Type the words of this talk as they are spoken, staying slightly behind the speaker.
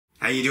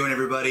you doing,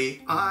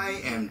 everybody?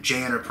 I am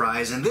J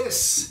Enterprise, and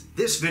this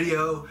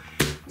video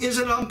is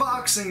an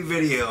unboxing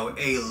video,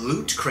 a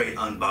Loot Crate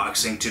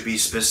unboxing to be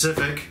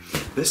specific.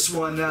 This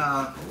one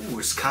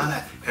is kind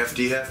of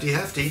hefty.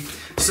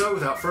 So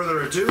without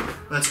further ado,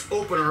 let's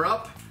open her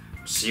up,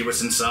 see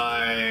what's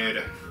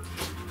inside.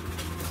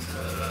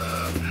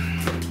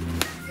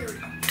 There we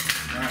go.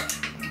 All right.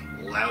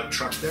 Loud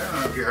truck there, I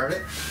don't know if you heard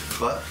it,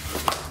 but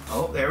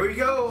oh, there we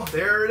go.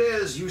 There it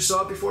is. You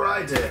saw it before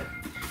I did.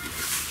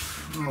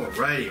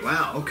 Alrighty,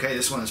 wow, okay,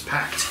 this one is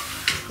packed.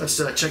 Let's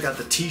check out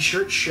the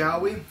t-shirt,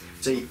 shall we?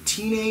 It's a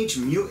Teenage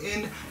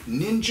Mutant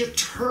Ninja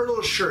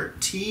Turtle shirt,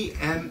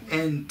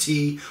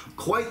 TMNT.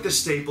 Quite the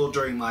staple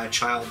during my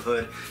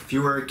childhood. If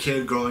you were a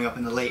kid growing up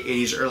in the late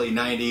 80s, early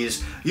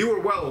 90s, you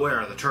were well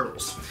aware of the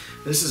Turtles.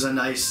 This is a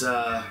nice,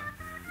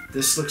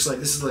 this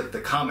is like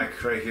the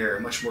comic right here,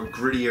 much more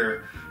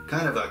grittier,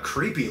 kind of a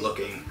creepy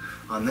looking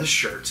on this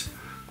shirt.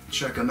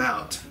 Check them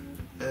out.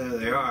 There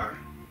they are.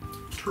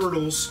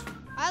 Turtles.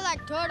 I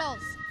like turtles.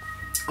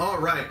 All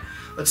right,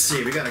 let's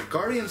see. We got a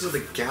Guardians of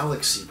the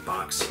Galaxy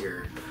box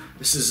here.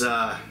 This is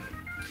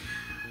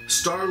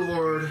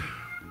Star-Lord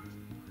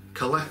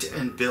Collect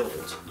and Build.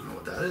 I don't know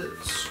what that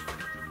is.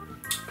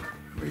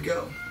 Here we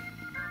go.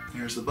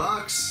 Here's the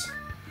box.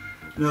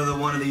 Another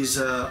one of these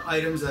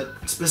items that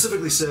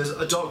specifically says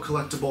adult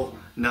collectible,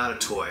 not a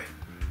toy.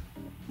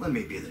 Let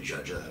me be the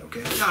judge of that,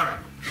 okay? All right.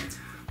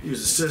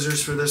 Use the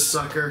scissors for this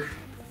sucker.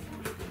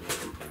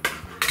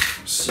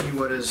 See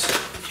what is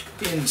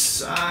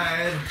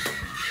inside.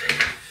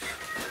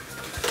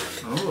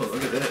 Oh,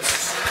 look at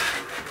this.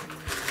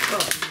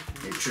 Oh,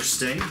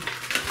 interesting.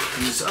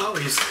 He's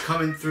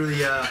coming through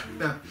the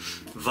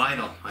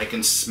vinyl. I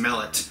can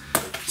smell it.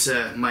 It's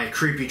my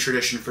creepy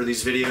tradition for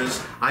these videos.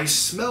 I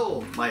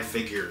smell my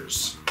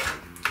figures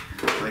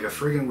like a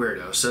friggin'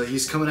 weirdo. So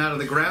he's coming out of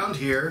the ground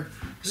here.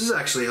 This is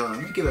actually, hold on,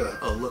 let me give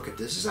a look at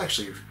this. This is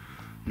actually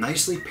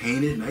nicely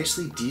painted,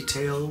 nicely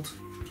detailed.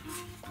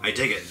 I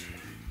dig it.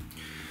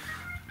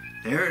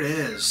 There it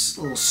is,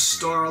 little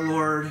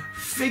Star-Lord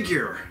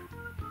figurine.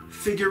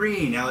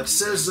 Now it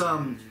says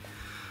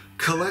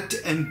collect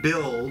and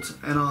build,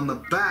 and on the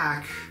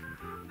back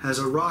has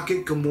a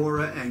Rocket,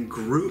 Gamora, and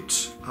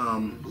Groot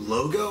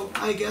logo,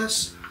 I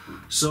guess.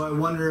 So I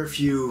wonder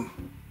if you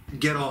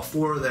get all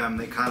four of them,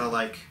 they kind of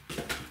like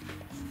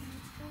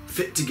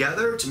fit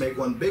together to make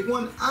one big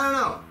one. I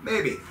don't know,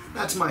 maybe.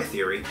 That's my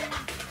theory.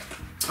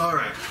 All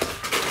right.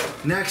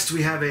 Next,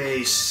 we have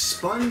a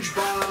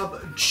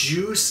SpongeBob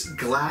Juice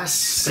Glass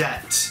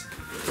Set.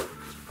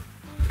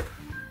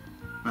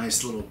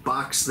 Nice little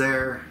box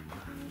there.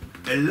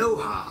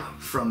 Aloha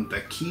from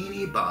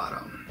Bikini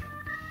Bottom.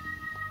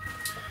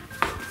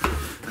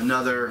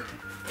 Another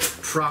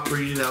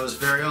property that was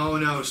very, oh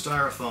no,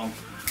 styrofoam.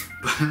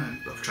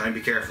 I'm trying to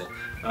be careful.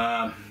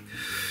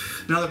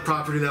 Another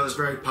property that was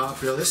very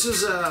popular. This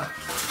is, I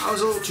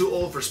was a little too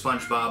old for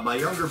SpongeBob. My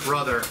younger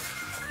brother,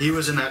 he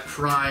was in that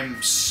prime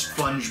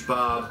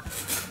SpongeBob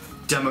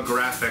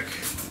demographic.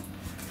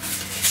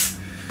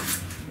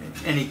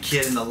 Any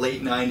kid in the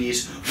late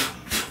 90s,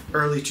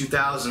 early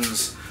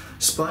 2000s,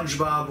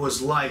 SpongeBob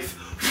was life.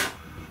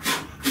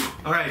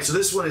 Alright, so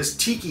this one is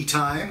Tiki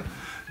Time.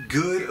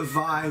 Good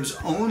vibes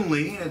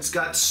only. It's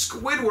got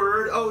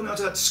Squidward. Oh no,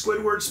 it's got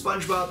Squidward,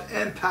 SpongeBob,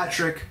 and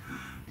Patrick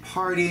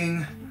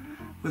partying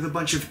with a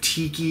bunch of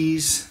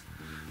tikis.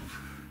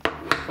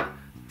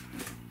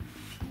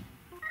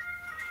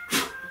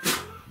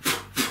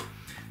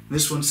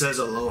 This one says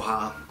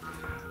Aloha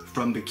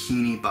from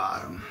Bikini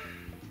Bottom.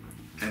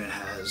 And it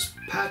has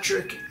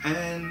Patrick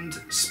and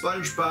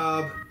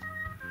SpongeBob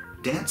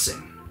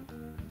dancing.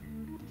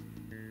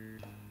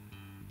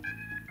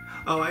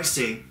 Oh, I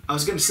see. I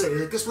was gonna say,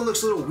 like, this one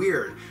looks a little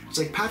weird. It's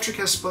like Patrick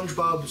has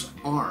SpongeBob's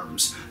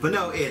arms. But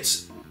no,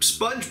 it's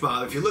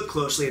SpongeBob. If you look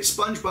closely, it's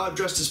SpongeBob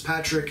dressed as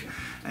Patrick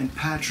and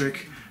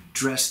Patrick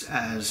dressed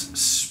as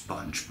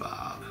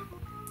SpongeBob.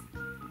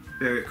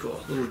 Very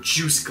cool. Little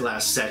juice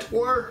glass set.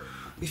 Or,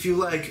 if you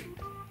like,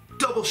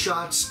 double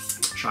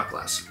shots, shot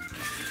glass.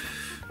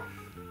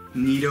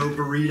 Neato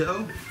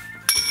burrito.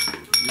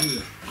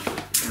 Ooh.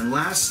 And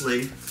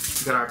lastly,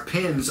 we got our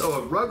pins. Oh,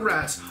 a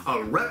Rugrats, a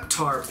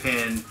Reptar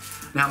pin.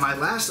 Now, my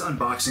last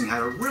unboxing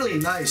had a really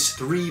nice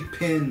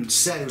 3-pin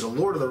set. It was a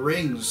Lord of the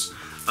Rings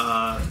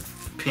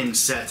pin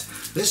set.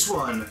 This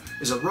one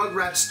is a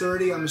Rugrats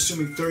 30, I'm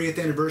assuming 30th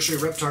anniversary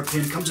Reptar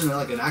pin. Comes in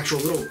like an actual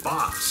little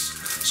box.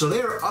 So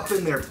they are up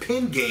in their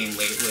pin game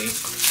lately.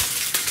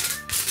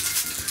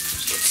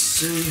 So let's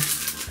see.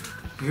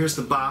 Here's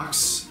the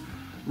box.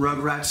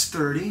 Rugrats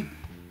 30.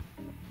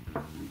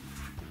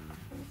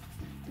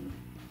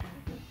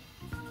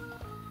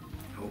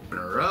 Open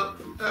her up.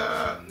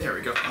 There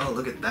we go. Oh,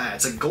 look at that.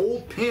 It's a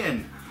gold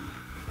pin.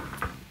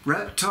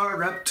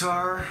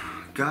 Reptar.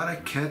 Gotta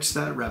catch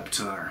that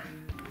Reptar.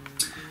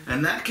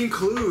 And that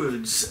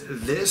concludes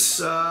this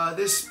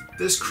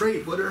this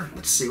crate.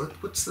 Let's see.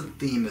 What's the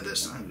theme of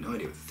this? I have no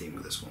idea what the theme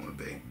of this one would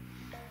be.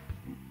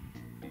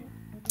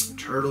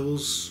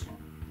 Turtles,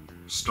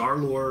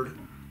 Star-Lord,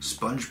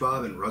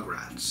 SpongeBob, and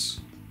Rugrats.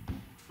 I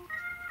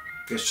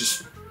guess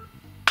just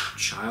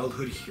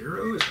childhood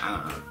heroes? I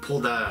don't know.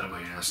 Pulled that out of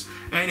my ass.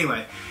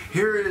 Anyway,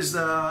 here is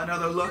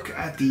another look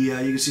at the, you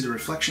can see the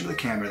reflection of the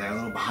camera there, a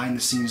little behind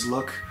the scenes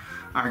look.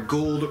 Our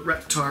gold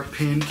Reptar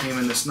pin came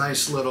in this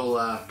nice little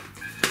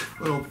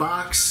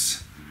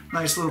box.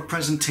 Nice little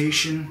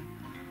presentation.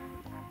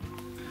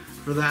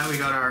 For that we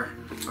got our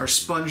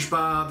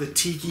SpongeBob, the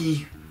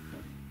tiki,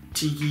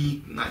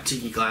 not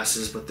tiki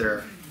glasses, but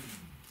they're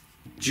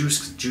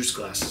juice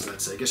glasses,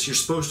 that's it. I guess you're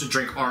supposed to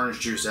drink orange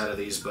juice out of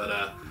these,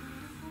 but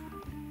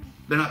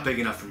they're not big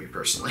enough for me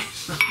personally.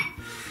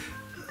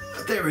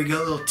 There we go,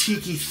 little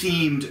tiki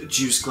themed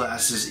juice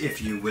glasses,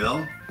 if you will.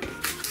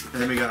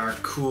 And then we got our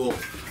cool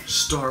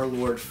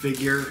Star-Lord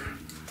figure.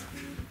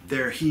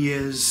 There he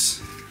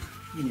is.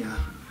 Yeah,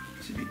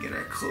 see if you get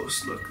a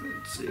close look.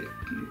 Let's see,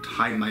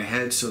 hide my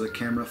head so the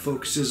camera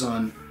focuses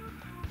on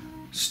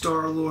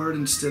Star-Lord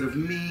instead of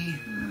me.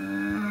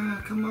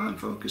 Come on,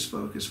 focus,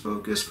 focus,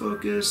 focus,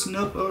 focus.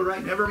 Nope,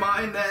 alright, never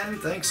mind then.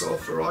 Thanks all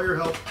for all your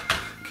help,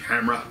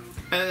 camera.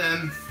 And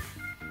then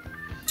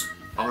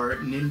our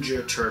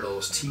Ninja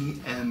Turtles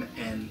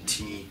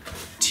TMNT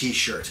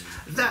t-shirt.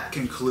 That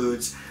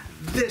concludes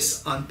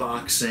this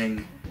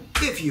unboxing.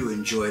 If you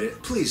enjoyed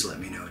it, please let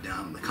me know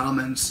down in the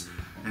comments,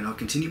 and I'll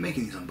continue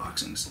making these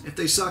unboxings. If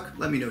they suck,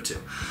 let me know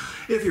too.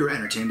 If you were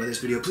entertained by this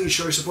video, please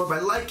show your support by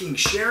liking,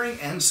 sharing,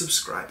 and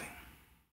subscribing.